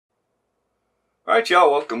Alright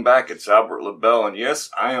y'all, welcome back. It's Albert LaBelle, and yes,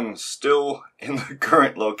 I am still in the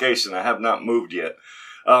current location. I have not moved yet.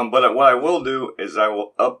 But what I will do is I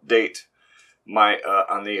will update my,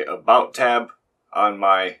 on the About tab on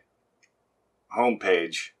my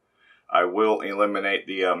homepage, I will eliminate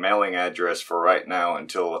the mailing address for right now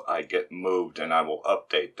until I get moved, and I will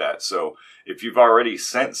update that. So if you've already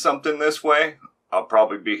sent something this way, I'll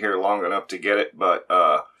probably be here long enough to get it, but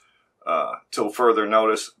till further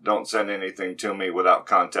notice, don't send anything to me without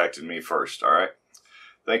contacting me first, all right?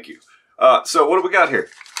 Thank you. So what do we got here?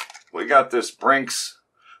 We got this Brinks.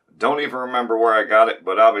 Don't even remember where I got it,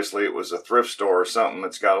 but obviously it was a thrift store or something.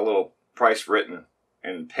 It's got a little price written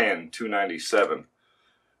in pen, $2.97.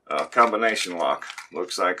 Combination lock.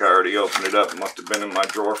 Looks like I already opened it up. It must have been in my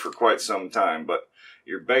drawer for quite some time, but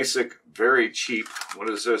your basic, very cheap, what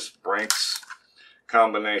is this? Brinks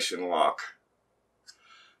combination lock.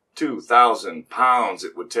 2,000 pounds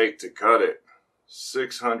it would take to cut it.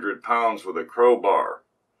 600 pounds with a crowbar.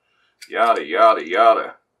 Yada, yada,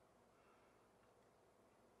 yada.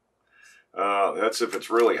 That's if it's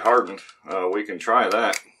really hardened. We can try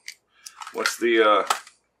that. What's the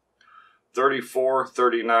 34,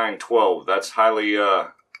 39, 12? That's highly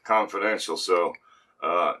confidential, so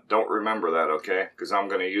don't remember that, okay? Because I'm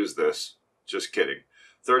going to use this. Just kidding.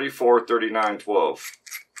 34, 39, 12.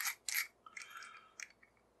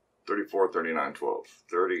 34, 39, 12.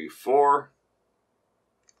 34.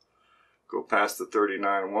 Go past the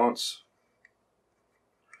 39 once.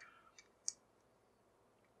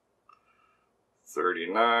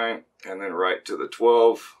 39, and then right to the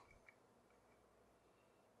 12.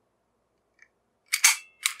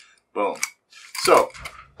 Boom. So,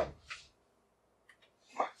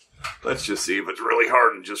 let's just see if it's really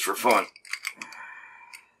hardened just for fun.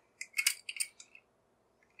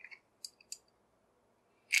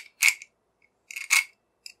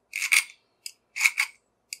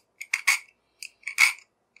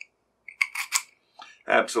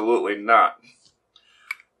 Absolutely not.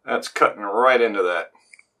 That's cutting right into that.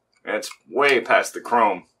 It's way past the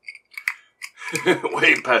chrome.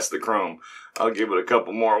 Way past the chrome. I'll give it a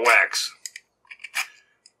couple more whacks.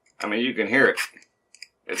 I mean, you can hear it.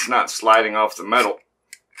 It's not sliding off the metal.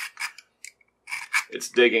 It's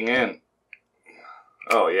digging in.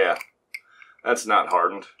 Oh yeah. That's not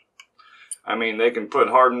hardened. I mean, they can put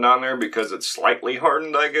hardened on there because it's slightly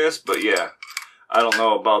hardened, I guess. But yeah, I don't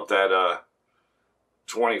know about that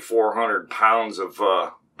 2,400 pounds of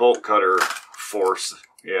bolt cutter force.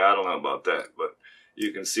 Yeah, I don't know about that, but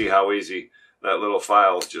you can see how easy that little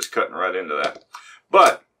file is just cutting right into that.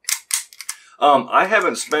 But I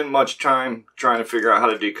haven't spent much time trying to figure out how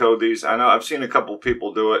to decode these. I know I've seen a couple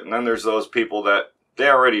people do it, and then there's those people that they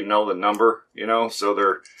already know the number, you know, so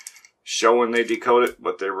they're showing they decode it,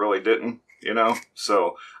 but they really didn't, you know.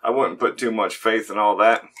 So I wouldn't put too much faith in all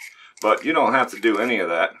that, but you don't have to do any of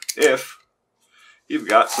that if you've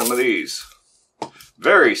got some of these.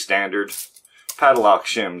 Very standard Padlock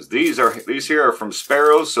shims. These here are from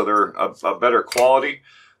Sparrows, so they're a better quality.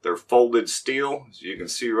 They're folded steel. As you can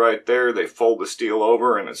see right there, they fold the steel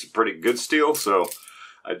over, and it's a pretty good steel. So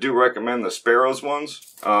I do recommend the Sparrows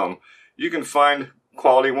ones. You can find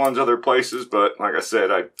quality ones other places, but like I said,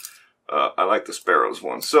 I like the Sparrows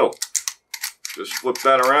ones. So just flip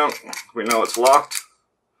that around. We know it's locked.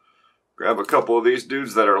 Grab a couple of these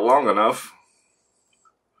dudes that are long enough.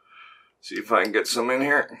 See if I can get some in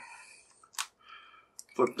here.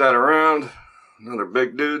 Flip that around. Another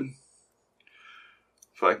big dude.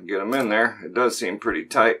 If I can get them in there. It does seem pretty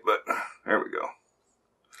tight, but there we go.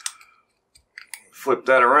 Flip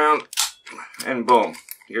that around, and boom,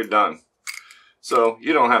 you're done. So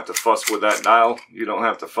you don't have to fuss with that dial. You don't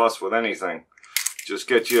have to fuss with anything. Just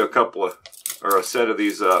get you a couple of, or a set of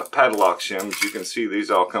these Padlock shims. You can see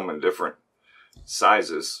these all come in different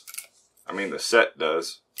sizes. I mean, the set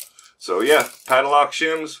does. So yeah, Padlock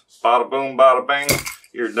shims, bada boom, bada bang,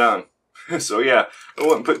 you're done. So yeah, I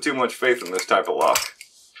wouldn't put too much faith in this type of lock.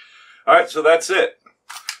 Alright, so that's it.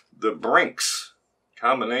 The Brinks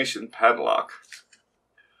combination padlock.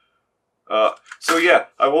 So yeah,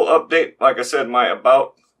 I will update, like I said, my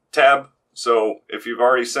About tab. So if you've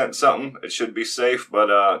already sent something, it should be safe.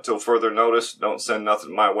 But till further notice, don't send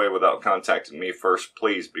nothing my way without contacting me first,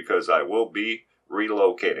 please, because I will be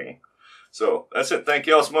relocating. So that's it. Thank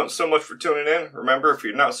you all so much for tuning in. Remember, if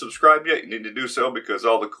you're not subscribed yet, you need to do so because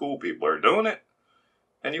all the cool people are doing it.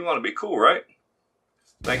 And you want to be cool, right?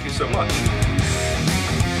 Thank you so much.